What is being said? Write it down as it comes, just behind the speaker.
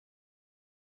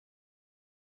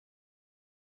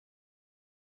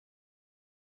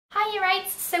Hi Year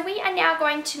 8s, so we are now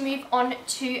going to move on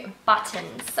to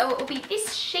buttons. So it will be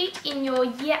this sheet in your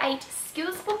Year 8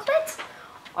 skills booklet.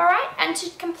 Alright, and to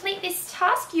complete this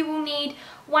task you will need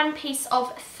one piece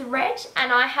of thread,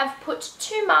 and I have put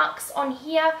 2 marks on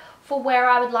here for where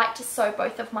I would like to sew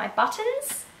both of my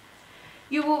buttons.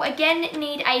 You will again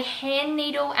need a hand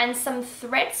needle and some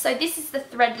thread. So this is the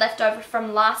thread left over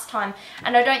from last time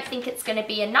and I don't think it's going to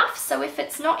be enough. So if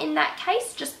it's not in that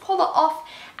case, just pull it off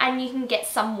and you can get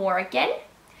some more again.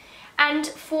 And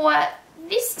for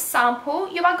this sample,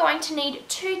 you are going to need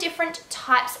 2 different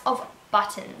types of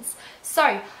buttons.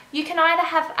 So you can either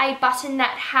have a button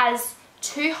that has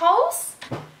 2 holes,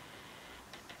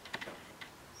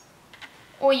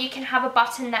 or you can have a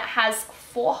button that has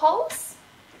 4 holes.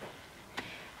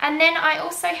 And then I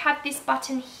also have this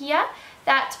button here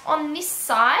that on this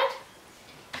side,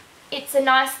 it's a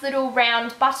nice little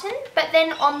round button, but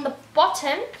then on the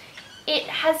bottom, it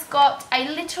has got a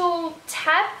little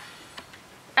tab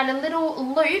and a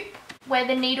little loop where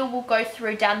the needle will go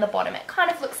through down the bottom. It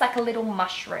kind of looks like a little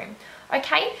mushroom.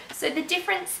 Okay, so the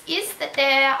difference is that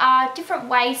there are different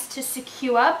ways to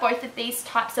secure both of these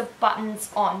types of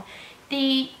buttons on.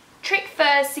 The trick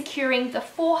for securing the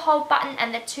 4-hole button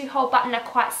and the 2-hole button are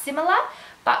quite similar,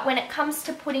 but when it comes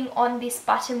to putting on this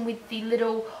button with the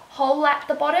little hole at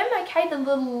the bottom, okay, the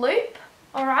little loop,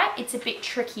 alright, it's a bit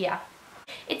trickier.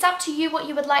 It's up to you what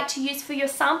you would like to use for your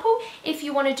sample. If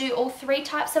you want to do all 3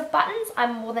 types of buttons,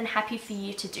 I'm more than happy for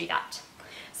you to do that.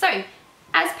 So,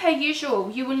 as per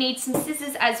usual, you will need some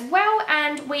scissors as well,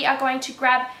 and we are going to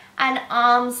grab an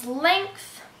arm's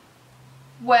length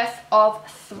worth of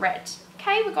thread.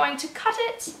 Okay, we're going to cut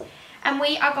it and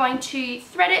we are going to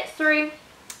thread it through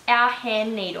our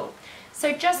hand needle.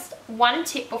 So just one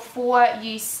tip before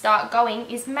you start going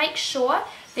is make sure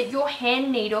that your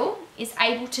hand needle is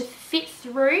able to fit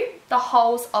through the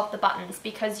holes of the buttons,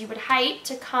 because you would hate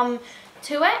to come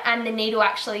to it and the needle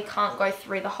actually can't go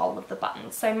through the hole of the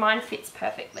button. So mine fits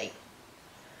perfectly.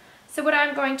 So what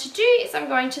I'm going to do is I'm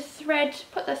going to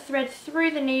put the thread through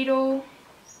the needle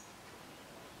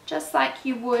just like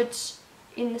you would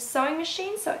in the sewing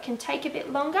machine, so it can take a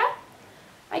bit longer.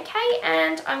 Okay,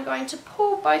 and I'm going to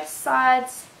pull both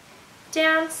sides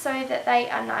down so that they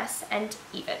are nice and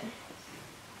even.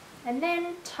 And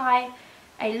then tie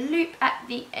a loop at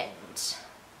the end.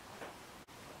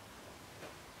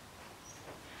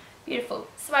 Beautiful.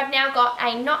 So I've now got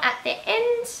a knot at the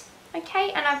end,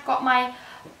 okay, and I've got my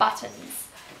buttons.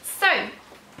 So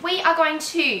we are going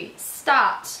to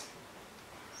start.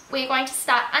 We're going to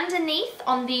start underneath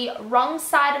on the wrong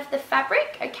side of the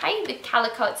fabric, okay? The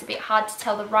calico, it's a bit hard to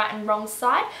tell the right and wrong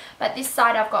side, but this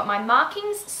side I've got my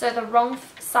markings, so the wrong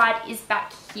side is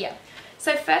back here.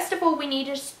 So first of all, we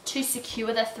need to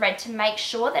secure the thread to make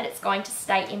sure that it's going to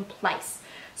stay in place.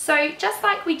 So just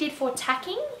like we did for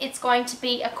tacking, it's going to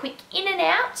be a quick in and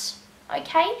out,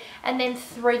 okay? And then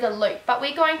through the loop. But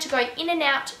we're going to go in and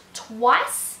out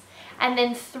twice and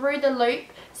then through the loop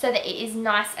so that it is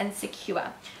nice and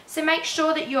secure. So make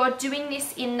sure that you're doing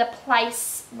this in the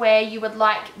place where you would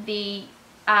like the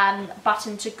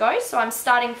button to go. So I'm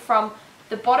starting from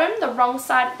the bottom, the wrong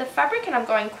side of the fabric, and I'm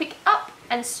going quick up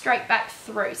and straight back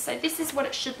through. So this is what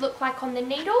it should look like on the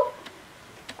needle.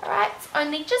 Alright, it's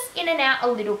only just in and out a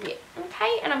little bit,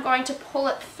 okay? And I'm going to pull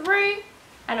it through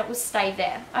and it will stay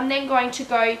there. I'm then going to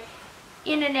go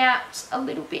in and out a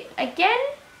little bit again.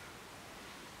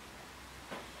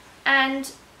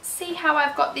 And see how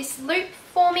I've got this loop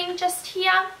forming just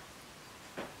here?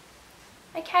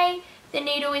 Okay, the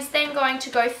needle is then going to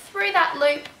go through that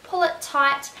loop, pull it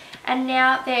tight, and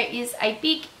now there is a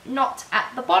big knot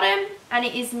at the bottom and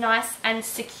it is nice and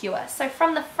secure. So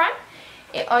from the front,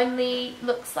 it only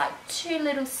looks like 2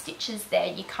 little stitches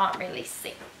there, you can't really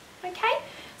see. Okay,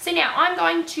 so now I'm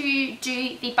going to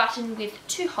do the button with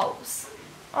 2 holes.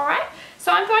 Alright,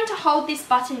 so I'm going to hold this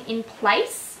button in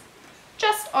place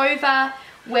just over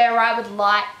where I would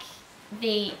like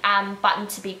the button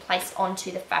to be placed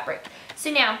onto the fabric. So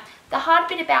now, the hard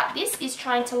bit about this is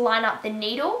trying to line up the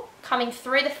needle coming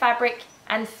through the fabric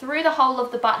and through the hole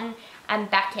of the button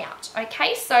and back out.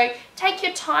 Okay, so take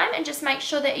your time and just make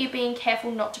sure that you're being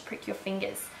careful not to prick your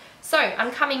fingers. So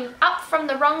I'm coming up from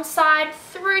the wrong side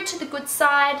through to the good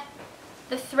side.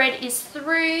 The thread is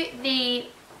through the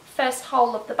first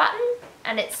hole of the button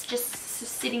and it's just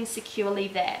sitting securely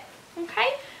there.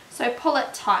 Okay, so pull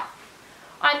it tight.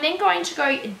 I'm then going to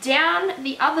go down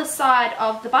the other side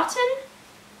of the button,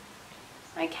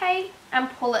 okay, and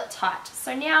pull it tight.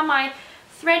 So now my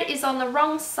thread is on the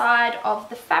wrong side of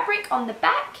the fabric on the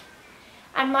back,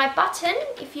 and my button,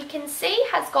 if you can see,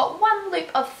 has got 1 loop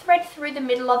of thread through the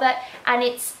middle of it and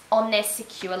it's on there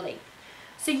securely.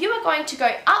 So you are going to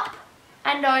go up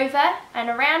and over and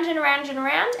around and around and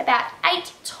around about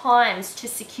 8 times to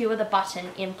secure the button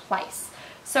in place.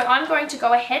 So I'm going to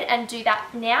go ahead and do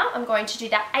that now. I'm going to do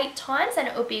that 8 times, and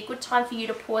it will be a good time for you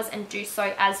to pause and do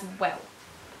so as well.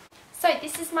 So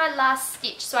this is my last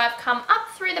stitch. So I've come up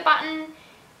through the button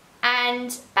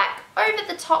and back over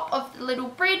the top of the little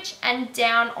bridge and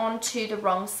down onto the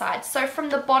wrong side. So from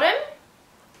the bottom,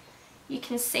 you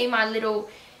can see my little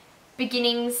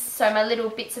beginnings, so my little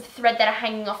bits of thread that are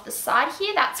hanging off the side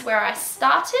here. That's where I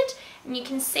started, and you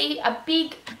can see a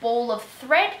big ball of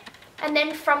thread. And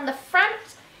then from the front,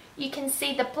 you can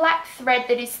see the black thread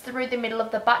that is through the middle of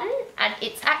the button, and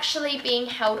it's actually being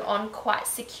held on quite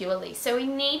securely. So we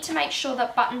need to make sure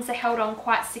that buttons are held on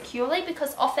quite securely,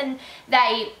 because often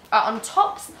they are on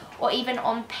tops or even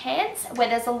on pants where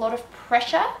there's a lot of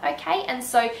pressure, okay? And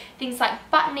so things like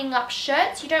buttoning up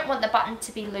shirts, you don't want the button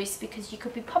to be loose because you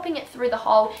could be popping it through the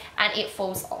hole and it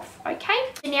falls off,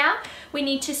 okay? So now we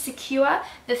need to secure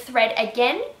the thread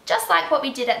again, just like what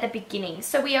we did at the beginning.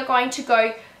 So we are going to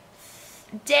go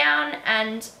down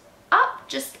and up,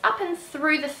 just up and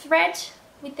through the thread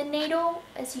with the needle,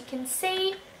 as you can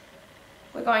see.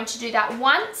 We're going to do that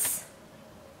once.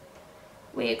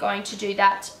 We're going to do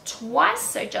that twice,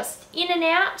 so just in and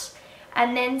out.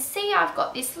 And then see, I've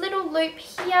got this little loop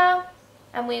here,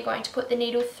 and we're going to put the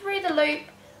needle through the loop,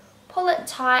 pull it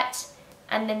tight,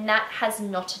 and then that has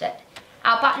knotted it.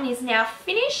 Our button is now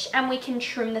finished, and we can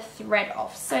trim the thread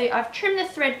off. So I've trimmed the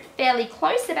thread fairly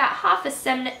close, about half a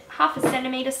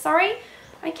centimetre, sorry.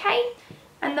 Okay,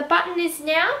 and the button is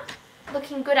now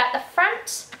looking good at the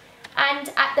front, and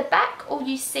at the back all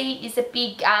you see is a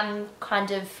big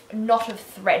kind of knot of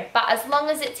thread, but as long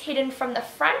as it's hidden from the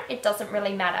front, it doesn't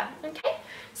really matter. Okay,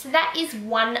 so that is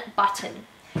one button.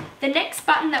 The next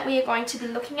button that we are going to be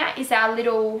looking at is our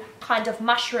little kind of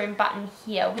mushroom button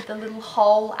here with the little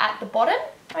hole at the bottom,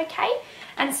 okay?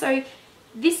 And so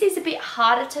this is a bit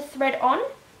harder to thread on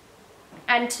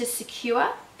and to secure,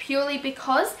 purely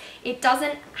because it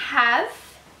doesn't have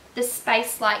the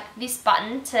space like this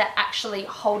button to actually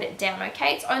hold it down,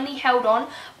 okay? It's only held on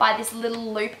by this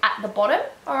little loop at the bottom,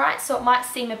 all right? So it might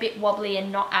seem a bit wobbly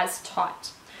and not as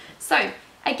tight. So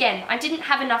again, I didn't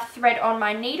have enough thread on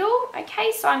my needle,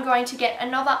 okay, so I'm going to get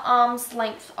another arm's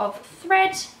length of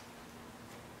thread,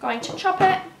 going to chop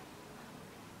it,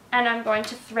 and I'm going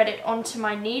to thread it onto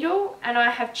my needle, and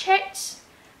I have checked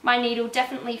my needle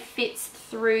definitely fits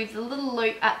through the little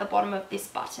loop at the bottom of this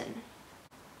button.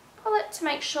 Pull it to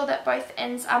make sure that both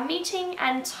ends are meeting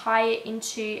and tie it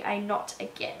into a knot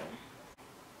again.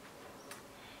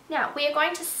 Now we are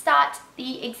going to start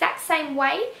the exact same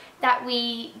way that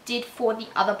we did for the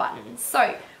other buttons.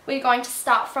 So we're going to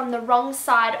start from the wrong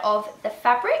side of the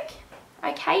fabric,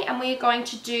 okay, and we're going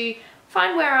to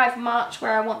find where I've marked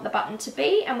where I want the button to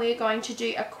be, and we're going to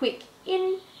do a quick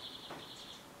in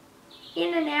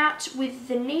and out with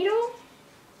the needle.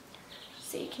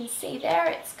 So you can see there,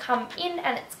 it's come in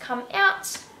and it's come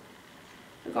out.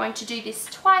 We're going to do this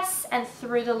twice and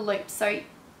through the loop. So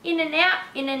in and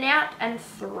out and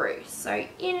through. So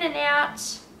in and out,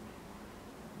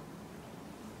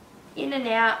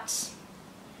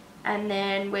 and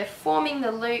then we're forming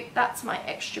the loop. That's my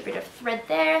extra bit of thread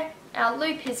there. Our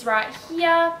loop is right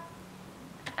here,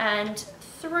 and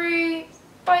through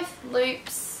both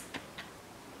loops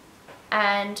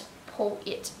and pull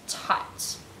it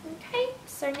tight. Okay,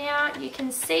 so now you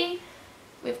can see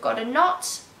we've got a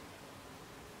knot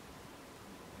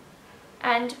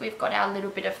and we've got our little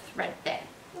bit of thread there.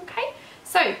 Okay,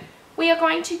 so we are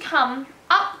going to come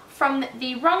up from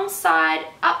the wrong side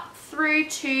up through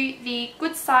to the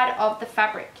good side of the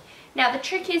fabric. Now the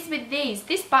trick is with these,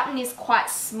 this button is quite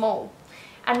small,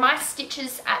 and my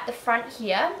stitches at the front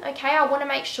here, okay, I want to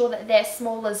make sure that they're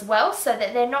small as well, so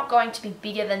that they're not going to be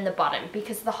bigger than the button,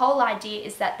 because the whole idea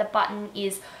is that the button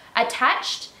is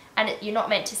attached and you're not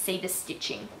meant to see the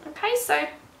stitching. Okay, so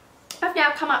I've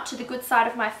now come up to the good side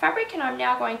of my fabric, and I'm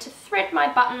now going to thread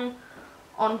my button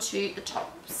onto the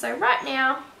top. So right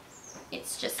now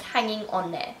it's just hanging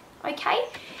on there. Okay,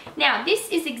 now this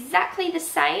is exactly the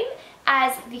same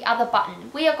as the other button.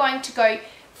 We are going to go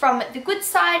from the good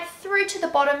side through to the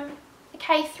bottom,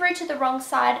 okay, through to the wrong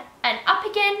side and up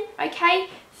again, okay,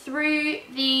 through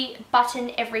the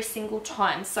button every single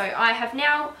time. So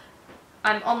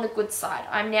I'm on the good side.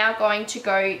 I'm now going to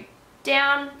go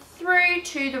down through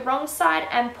to the wrong side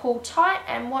and pull tight,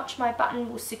 and watch my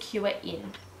button will secure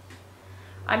in.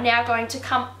 I'm now going to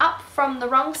come up from the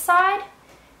wrong side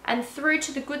and through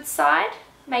to the good side,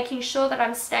 making sure that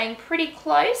I'm staying pretty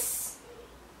close,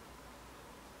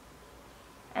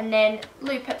 and then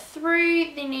loop it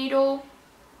through the needle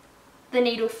the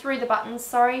needle through the button,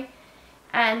 sorry,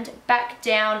 and back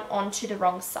down onto the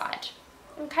wrong side.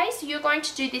 Okay, so you're going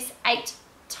to do this 8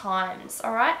 times,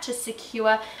 all right, to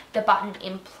secure the button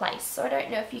in place. So I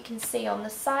don't know if you can see on the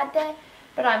side there,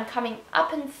 but I'm coming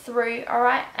up and through, all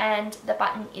right, and the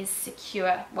button is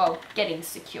secure, well, getting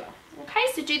secure. Okay,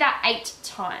 so do that 8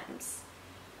 times.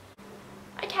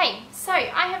 Okay, so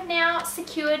I have now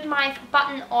secured my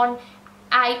button on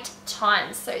 8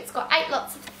 times. So it's got 8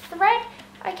 lots of thread.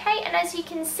 Okay, and as you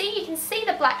can see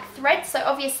the black thread. So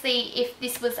obviously if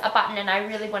this was a button and I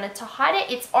really wanted to hide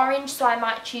it, it's orange, so I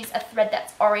might choose a thread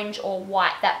that's orange or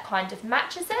white that kind of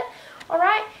matches it.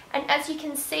 Alright, and as you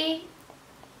can see,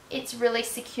 it's really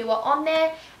secure on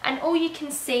there, and all you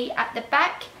can see at the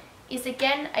back is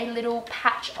again a little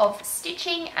patch of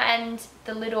stitching and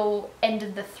the little end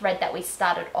of the thread that we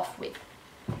started off with.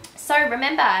 So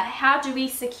remember, how do we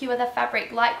secure the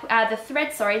fabric, like the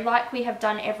thread, sorry, like we have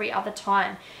done every other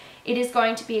time? It is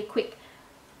going to be a quick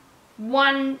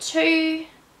 1, 2,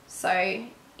 so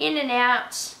in and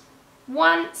out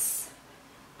once,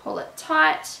 pull it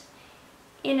tight,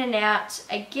 in and out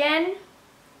again,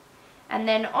 and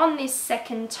then on this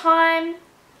second time,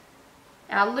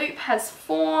 our loop has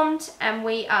formed and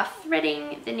we are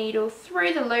threading the needle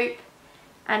through the loop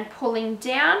and pulling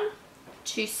down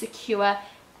to secure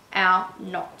our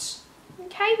knot.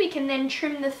 Okay, we can then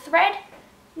trim the thread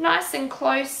nice and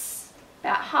close,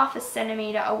 about 1/2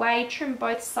 centimetre away, trim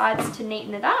both sides to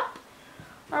neaten it up.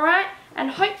 Alright,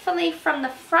 and hopefully from the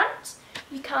front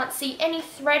you can't see any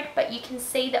thread, but you can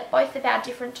see that both of our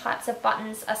different types of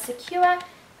buttons are secure,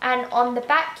 and on the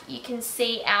back you can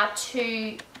see our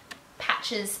 2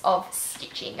 patches of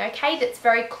stitching, okay, that's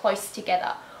very close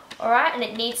together. Alright, and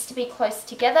it needs to be close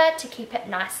together to keep it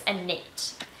nice and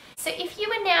neat. So if you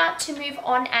were now to move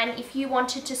on and if you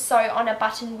wanted to sew on a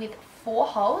button with 4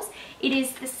 holes, it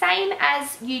is the same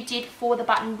as you did for the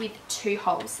button with 2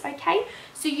 holes, okay?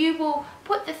 So you will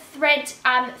put the thread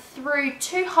through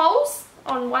 2 holes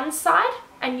on one side,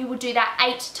 and you will do that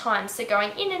 8 times. So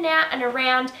going in and out and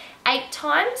around 8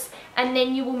 times, and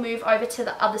then you will move over to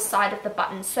the other side of the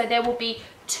button. So there will be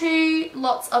 2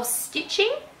 lots of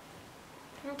stitching,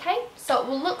 okay? So it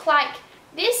will look like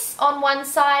this on one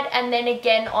side and then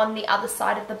again on the other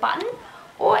side of the button.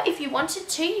 Or if you wanted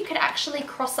to, you could actually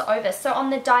cross it over. So on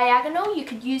the diagonal, you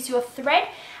could use your thread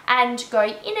and go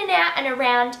in and out and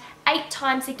around 8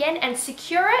 times again and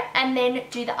secure it, and then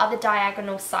do the other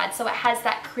diagonal side, so it has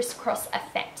that crisscross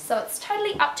effect. So it's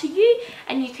totally up to you,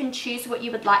 and you can choose what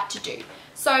you would like to do.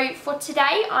 So for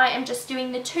today, I am just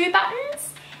doing the 2 buttons.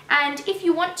 And if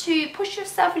you want to push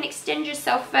yourself and extend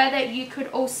yourself further, you could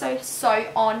also sew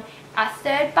on a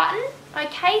 3rd button,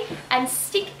 okay? And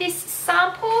stick this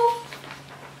sample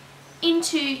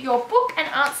into your book and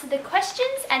answer the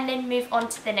questions, and then move on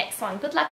to the next one. Good luck.